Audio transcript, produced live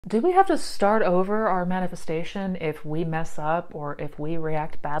Do we have to start over our manifestation if we mess up or if we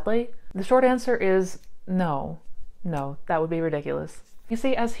react badly? The short answer is no. No, that would be ridiculous. You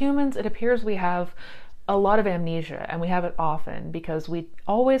see, as humans, it appears we have a lot of amnesia, and we have it often because we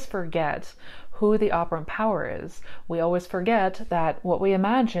always forget who the operant power is. We always forget that what we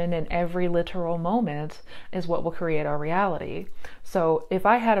imagine in every literal moment is what will create our reality. So if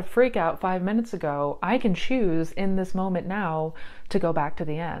I had a freak out 5 minutes ago, I can choose in this moment now to go back to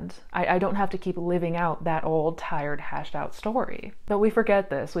the end. I don't have to keep living out that old, tired, hashed out story. But we forget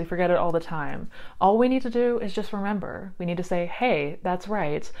this. We forget it all the time. All we need to do is just remember. We need to say, hey, that's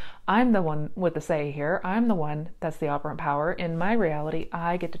right. I'm the one with the say here. I'm the one that's the operant power. In my reality,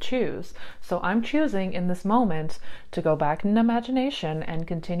 I get to choose. So I'm choosing in this moment to go back in imagination and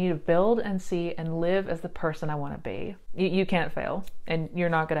continue to build and see and live as the person I want to be. You can't fail, and you're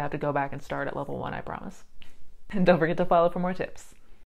not going to have to go back and start at level 1, I promise. And don't forget to follow for more tips.